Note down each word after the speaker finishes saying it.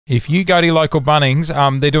If you go to your local Bunnings,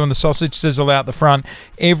 they're doing the sausage sizzle out the front.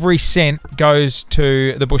 Every cent goes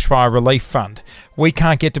to the Bushfire Relief Fund. We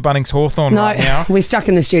can't get to Bunnings Hawthorn right now. We're stuck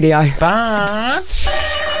in the studio. But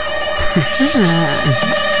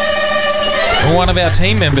one of our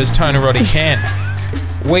team members, Tona Roddy, can.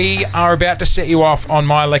 We are about to set you off on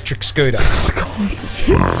my electric scooter.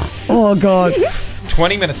 Oh, God.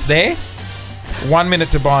 20 minutes there, 1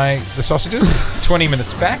 minute to buy the sausages, 20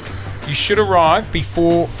 minutes back. You should arrive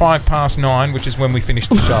before 9:05, which is when we finish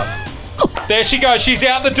the show. There she goes. She's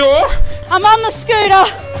out the door. I'm on the scooter.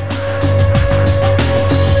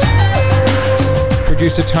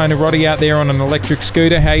 Producer Tona Roddy out there on an electric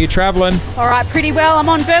scooter. How you travelling? All right, pretty well. I'm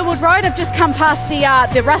on Burwood Road. I've just come past the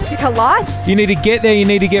Rustica lights. You need to get there. You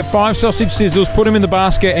need to get 5 sausage sizzles, put them in the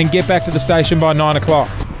basket, and get back to the station by 9 o'clock.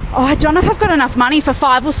 Oh, I don't know if I've got enough money for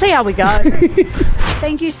 5. We'll see how we go.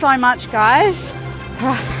 Thank you so much, guys. All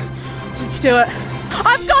right, let's do it.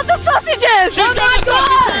 I've got the sausages! She's got the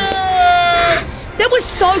sausages! That was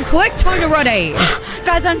so quick, Tona Roddy.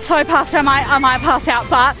 Guys, I'm so puffed. I might pass out,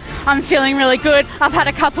 but I'm feeling really good. I've had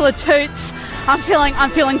a couple of toots. I'm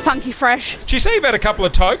feeling funky fresh. Did you say you've had a couple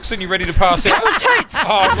of tokes and you're ready to pass out? Couple of toots.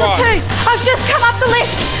 Oh, couple of toots. I've just come up the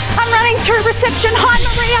lift. I'm running through reception. Hi,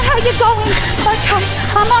 Maria. How you going? Okay.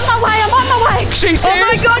 I'm on my way. I'm on my way. She's here. Oh,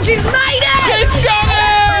 my God. She's made it. She's done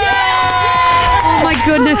it. Yeah. Oh, my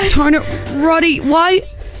goodness, Tona Roddy. Why?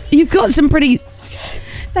 You've got some pretty...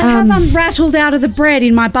 They have rattled out of the bread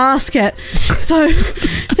in my basket. So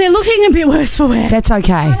they're looking a bit worse for wear. That's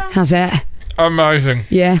okay. How's that? Amazing.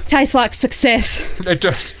 Yeah. Tastes like success. It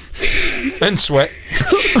just... And sweat.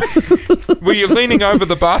 Were you leaning over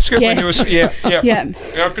the basket when you were... Yeah. Yeah,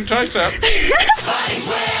 I can taste that.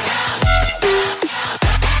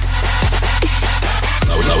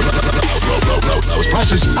 Those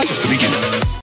prices, I just the beginning.